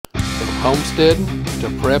homesteading to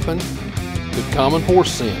prepping to common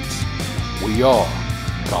horse sense, we are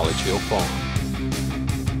College Hill Farm.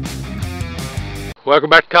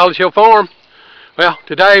 Welcome back to College Hill Farm. Well,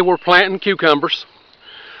 today we're planting cucumbers.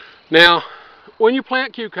 Now, when you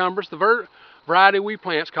plant cucumbers, the variety we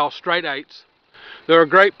plant is called straight eights. They're a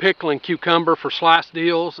great pickling cucumber for sliced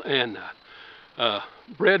deals and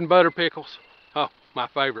bread and butter pickles. Oh, my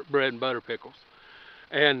favorite, bread and butter pickles.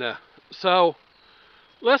 And so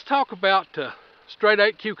let's talk about straight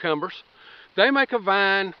eight cucumbers. They make a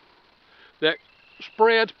vine that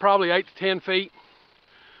spreads probably 8 to 10 feet.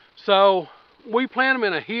 So we plant them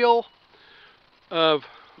in a hill of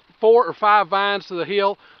 4 or 5 vines to the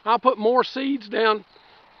hill. I'll put more seeds down.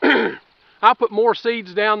 I'll put more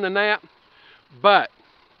seeds down than that, but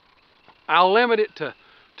I'll limit it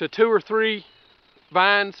to 2 or 3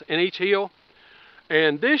 vines in each hill.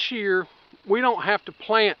 And this year we don't have to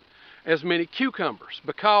plant as many cucumbers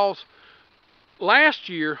because last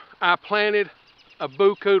year I planted a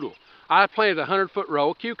boo-koodle. I planted a 100-foot row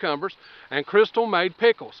of cucumbers and Crystal made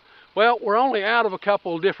pickles. Well, we're only out of a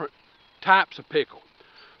couple of different types of pickle.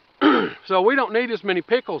 So we don't need as many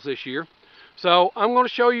pickles this year. So I'm going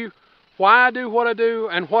to show you why I do what I do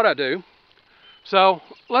and what I do. So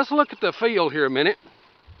let's look at the field here a minute.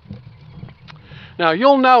 Now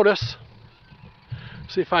you'll notice,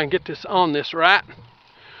 see if I can get this on this right.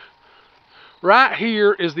 Right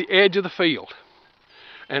here is the edge of the field.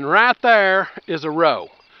 And right there is a row.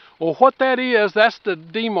 Well, what that is, that's the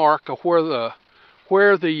demarc of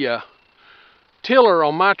where the tiller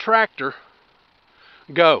on my tractor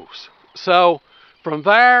goes. So from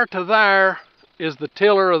there to there is the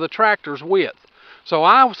tiller of the tractor's width. So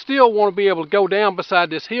I still want to be able to go down beside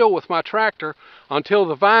this hill with my tractor until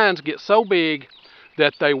the vines get so big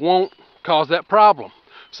that they won't cause that problem.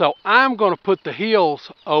 So I'm going to put the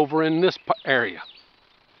hills over in this area,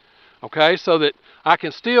 okay, so that I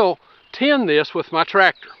can still tend this with my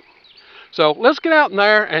tractor. So let's get out in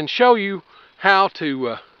there and show you how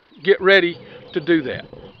to get ready to do that.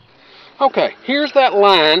 Okay, here's that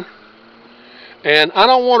line, and I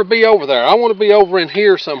don't want to be over there. I want to be over in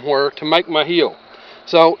here somewhere to make my hill.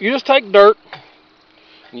 So you just take dirt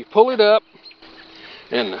and you pull it up,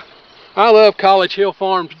 and I love College Hill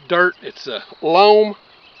Farm's dirt. It's loam,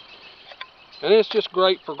 and it's just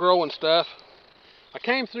great for growing stuff. I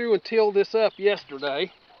came through and tilled this up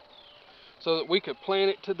yesterday so that we could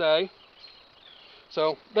plant it today.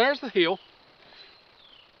 So there's the hill.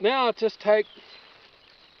 Now I just take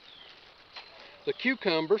the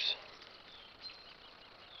cucumbers.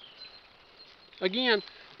 Again,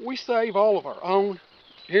 we save all of our own.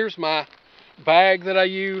 Here's my bag that I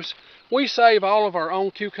use. We save all of our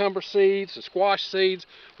own cucumber seeds, the squash seeds.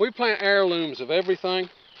 We plant heirlooms of everything.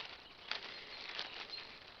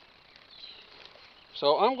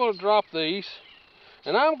 So I'm going to drop these,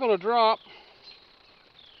 and I'm going to drop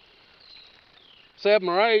 7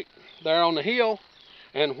 or 8 there on the hill.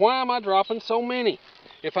 And why am I dropping so many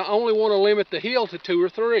if I only want to limit the hill to 2 or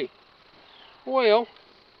 3? Well,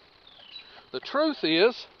 the truth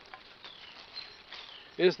is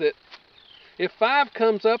that if 5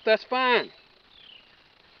 comes up, that's fine.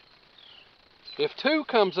 If 2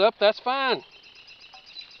 comes up, that's fine.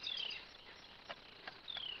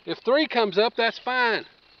 If 3 comes up, that's fine.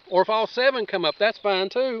 Or if all 7 come up, that's fine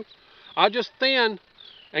too. I'll just thin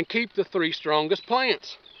and keep the 3 strongest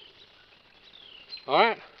plants.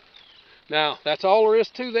 Alright, now that's all there is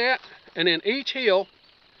to that. And in each hill,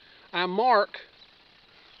 I mark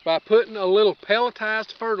by putting a little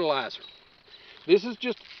pelletized fertilizer. This is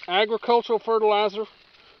just agricultural fertilizer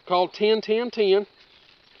called 10-10-10.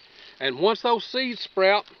 And once those seeds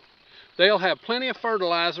sprout, they'll have plenty of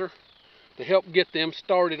fertilizer to help get them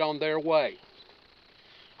started on their way.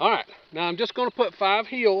 Alright, now I'm just going to put 5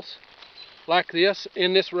 hills like this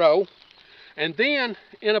in this row. And then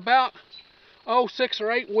in about 6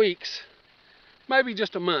 or 8 weeks, maybe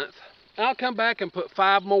just a month, I'll come back and put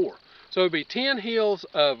 5 more. So it'll be 10 hills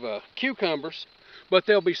of cucumbers, but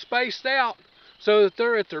they'll be spaced out so that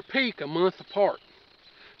they're at their peak a month apart.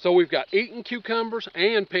 So we've got eating cucumbers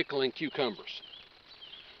and pickling cucumbers.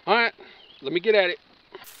 All right, let me get at it.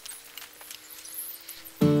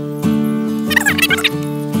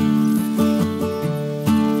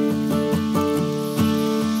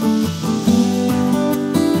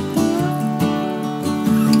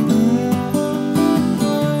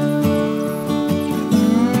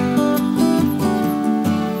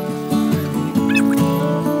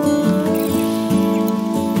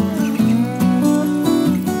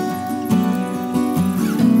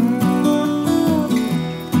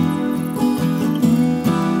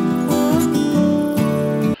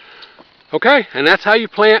 Okay, and that's how you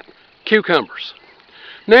plant cucumbers.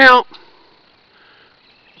 Now,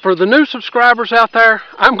 for the new subscribers out there,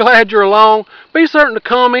 I'm glad you're along. Be certain to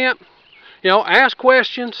comment, ask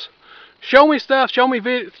questions, show me stuff, show me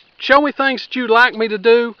things that you'd like me to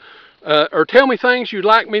do, or tell me things you'd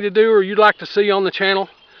like me to do or you'd like to see on the channel.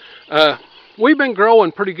 We've been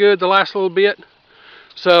growing pretty good the last little bit,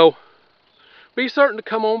 so be certain to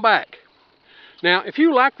come on back. Now, if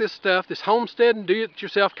you like this stuff, this homesteading,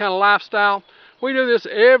 do-it-yourself kind of lifestyle, we do this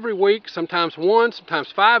every week, sometimes 1,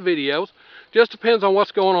 sometimes 5 videos. Just depends on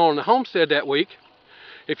what's going on in the homestead that week.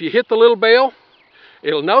 If you hit the little bell,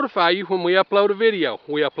 it'll notify you when we upload a video.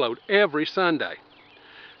 We upload every Sunday.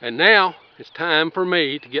 And now, it's time for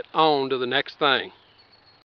me to get on to the next thing.